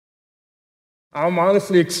I'm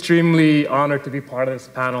honestly extremely honored to be part of this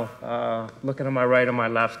panel, looking to my right and my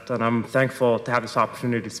left, and I'm thankful to have this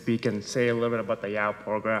opportunity to speak and say a little bit about the YOW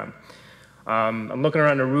program. I'm looking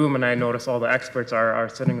around the room and I notice all the experts are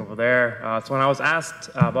sitting over there. So when I was asked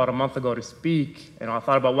about a month ago to speak, I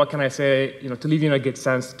thought about what can I say, to leave you in a good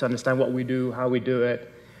sense, to understand what we do, how we do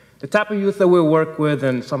it, the type of youth that we work with,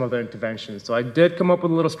 and some of the interventions. So I did come up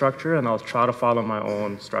with a little structure, and I'll try to follow my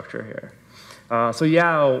own structure here. So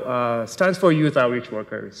YOW stands for Youth Outreach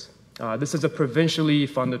Workers. This is a provincially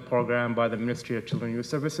funded program by the Ministry of Children and Youth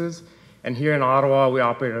Services. And here in Ottawa, we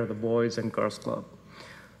operate under the Boys and Girls Club.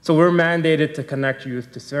 So we're mandated to connect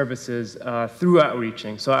youth to services through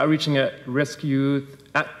outreaching. So outreaching to at-risk youth,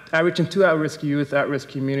 at-risk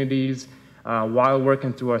communities, while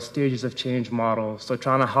working through our stages of change model. So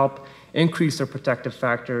trying to help increase their protective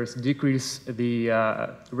factors, decrease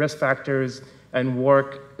the risk factors, and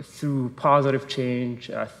work through positive change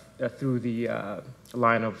through the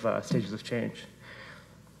line of stages of change.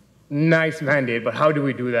 Nice mandate, but how do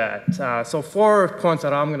we do that? So 4 points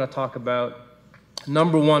that I'm going to talk about.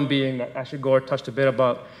 Number 1 being, that Ashley Gore touched a bit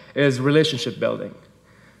about, is relationship building.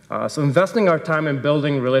 So investing our time in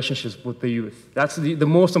building relationships with the youth. That's the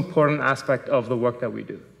most important aspect of the work that we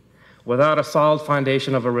do. Without a solid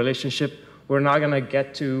foundation of a relationship, we're not going to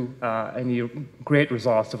get to any great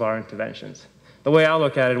results of our interventions. The way I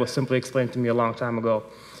look at it was simply explained to me a long time ago.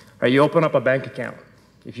 Right, you open up a bank account.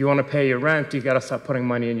 If you want to pay your rent, you got to start putting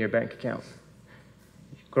money in your bank account.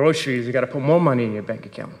 Groceries, you got to put more money in your bank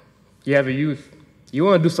account. You have a youth. You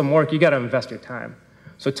want to do some work, you got to invest your time.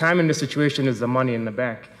 So time in this situation is the money in the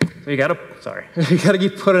bank. So you got to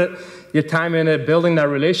keep putting your time in it, building that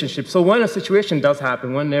relationship. So when a situation does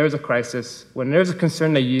happen, when there is a crisis, when there's a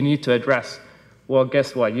concern that you need to address, well,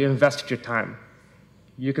 guess what? You invested your time.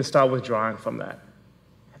 You can start withdrawing from that.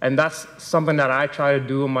 And that's something that I try to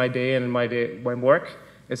do in my day and in my work,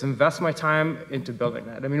 is invest my time into building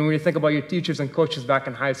that. I mean, when you think about your teachers and coaches back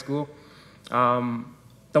in high school,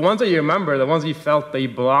 the ones that you remember, the ones that you felt that you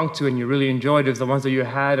belonged to and you really enjoyed, is the ones that you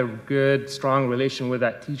had a good, strong relation with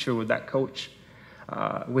that teacher, with that coach,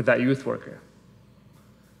 with that youth worker.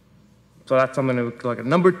 So that's something to look at.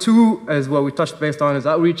 Number 2 is what we touched based on, is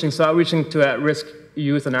outreaching. So outreaching to at-risk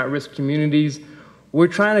youth and at-risk communities. We're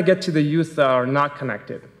trying to get to the youth that are not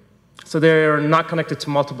connected. So they're not connected to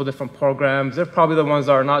multiple different programs. They're probably the ones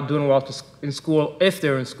that are not doing well in school, if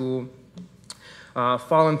they're in school,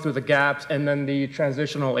 falling through the gaps, and then the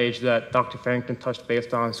transitional age that Dr. Farrington touched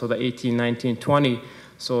based on, so the 18, 19, 20.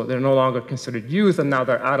 So they're no longer considered youth, and now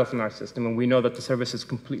they're adults in our system, and we know that the services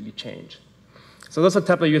completely change. So that's the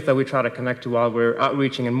type of youth that we try to connect to while we're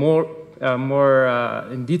outreaching, and more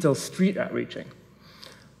in detail, street outreaching.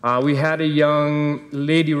 We had a young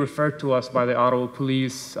lady referred to us by the Ottawa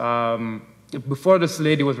police. Before this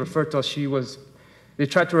lady was referred to us, they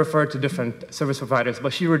tried to refer to different service providers,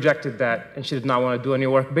 but she rejected that, and she did not want to do any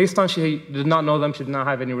work. Based on she did not know them, she did not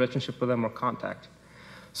have any relationship with them or contact.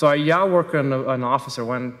 So our YOW worker and an officer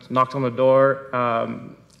knocked on the door.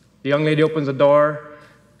 The young lady opens the door.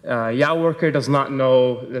 YOW worker does not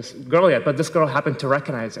know this girl yet, but this girl happened to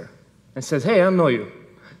recognize her and says, "Hey, I know you."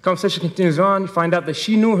 Conversation continues on. You find out that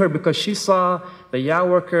she knew her because she saw the YOW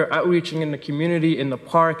worker outreaching in the community, in the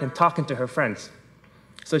park, and talking to her friends.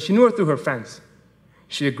 So she knew her through her friends.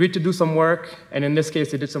 She agreed to do some work, and in this case,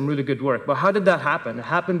 they did some really good work. But how did that happen? It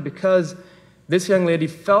happened because this young lady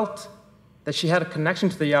felt that she had a connection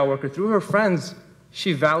to the YOW worker through her friends.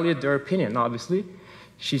 She valued their opinion, obviously.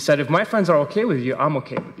 She said, if my friends are okay with you, I'm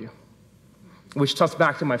okay with you. Which touches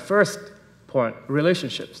back to my first point,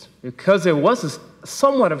 relationships. Because there was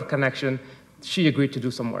somewhat of a connection, she agreed to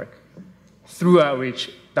do some work. Through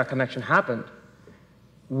outreach, that connection happened.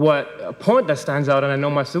 A point that stands out, and I know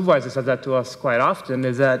my supervisor says that to us quite often,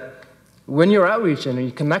 is that when you're outreaching and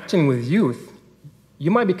you're connecting with youth,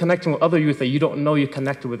 you might be connecting with other youth that you don't know you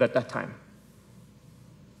connected with at that time,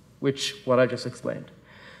 which what I just explained.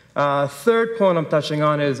 Third point I'm touching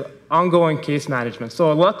on is ongoing case management.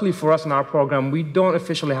 So luckily for us in our program, we don't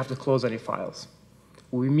officially have to close any files.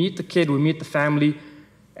 We meet the kid, we meet the family,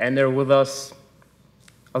 and they're with us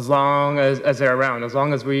as long as they're around, as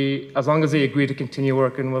long as they agree to continue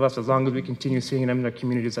working with us, as long as we continue seeing them in the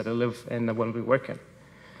communities that they live in and when we work in.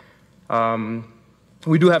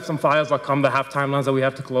 We do have some files that have timelines that we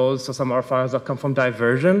have to close, so some of our files that come from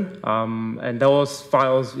diversion, and those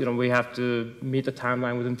files, we have to meet the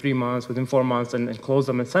timeline within 3 months, within 4 months, and close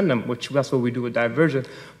them and send them, which that's what we do with diversion.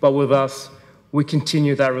 But with us, we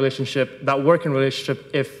continue that relationship, that working relationship,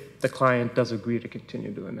 if the client does agree to continue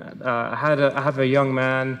doing that. I have a young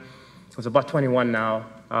man who's about 21 now,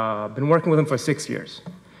 been working with him for 6 years.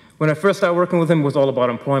 When I first started working with him, it was all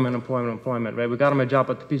about employment, right? We got him a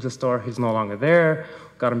job at the pizza store, he's no longer there.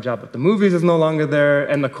 Got him a job at the movies, he's no longer there,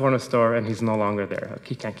 and the corner store, and he's no longer there. Like,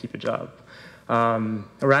 he can't keep a job. I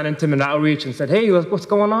ran into him in outreach and said, hey, what's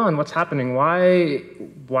going on? What's happening?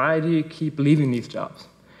 Why do you keep leaving these jobs?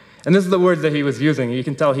 And this is the words that he was using. You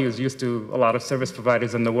can tell he was used to a lot of service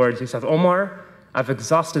providers and the words. He says, Omar, I've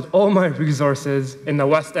exhausted all my resources in the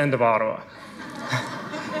west end of Ottawa.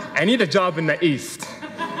 I need a job in the east.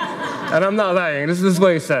 And I'm not lying, this is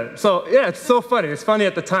what he said. So yeah, it's so funny. It's funny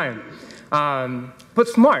at the time. But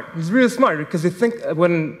smart, he's really smart, because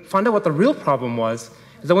find out what the real problem was,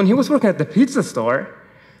 is that when he was working at the pizza store,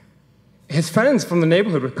 his friends from the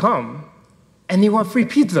neighborhood would come, and they want free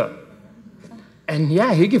pizza. And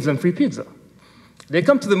yeah, he gives them free pizza. They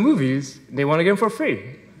come to the movies, they want to get him for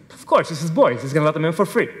free. Of course, it's his boys, he's gonna let them in for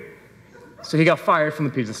free. So he got fired from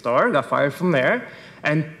the pizza store, got fired from there,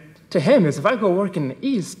 and to him is, if I go work in the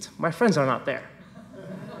East, my friends are not there.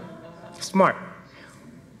 Smart.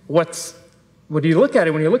 What do you look at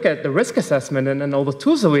it when you look at the risk assessment and all the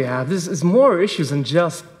tools that we have? This is more issues than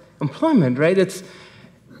just employment, right?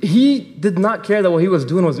 He did not care that what he was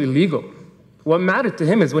doing was illegal. What mattered to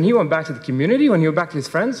him is when he went back to the community, when he went back to his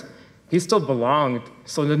friends, he still belonged.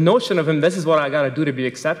 So the notion of him, this is what I gotta do to be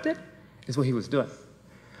accepted, is what he was doing.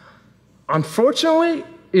 Unfortunately,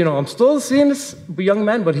 I'm still seeing this young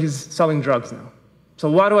man, but he's selling drugs now. So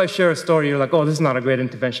why do I share a story? You're like, oh, this is not a great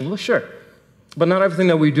intervention. Well, sure. But not everything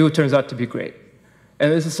that we do turns out to be great. And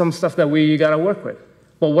this is some stuff that we gotta work with.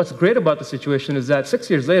 But what's great about the situation is that 6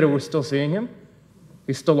 years later, we're still seeing him.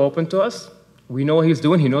 He's still open to us. We know what he's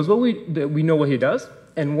doing. He knows we know what he does.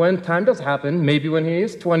 And when time does happen, maybe when he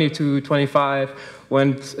is 22, 25,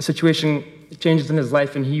 when a situation changes in his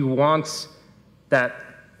life and he wants that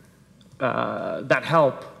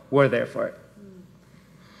help, we're there for it.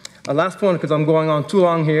 Last one, because I'm going on too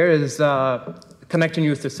long here, is connecting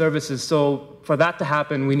youth to services. So for that to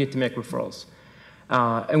happen, we need to make referrals.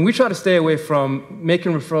 And we try to stay away from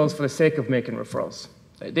making referrals for the sake of making referrals.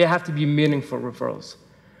 They have to be meaningful referrals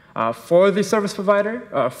for the service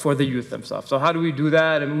provider, for the youth themselves. So how do we do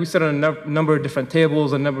that? I mean, we sit on a number of different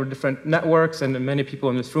tables, a number of different networks, and many people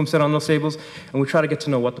in this room sit on those tables, and we try to get to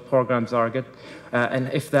know what the programs are, and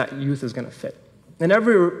if that youth is going to fit. And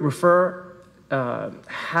every refer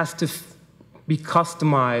has to be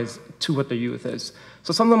customized to what the youth is.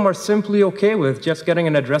 So some of them are simply okay with just getting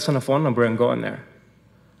an address and a phone number and going there.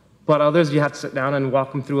 But others, you have to sit down and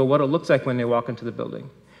walk them through what it looks like when they walk into the building.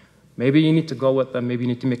 Maybe you need to go with them, maybe you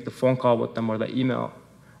need to make the phone call with them or the email.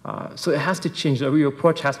 So it has to change, your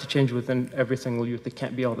approach has to change within every single youth. It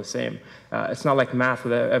can't be all the same. It's not like math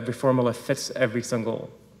where every formula fits every single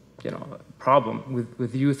problem.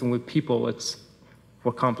 With youth and with people,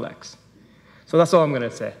 we're complex. So that's all I'm gonna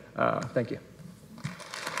say. Thank you.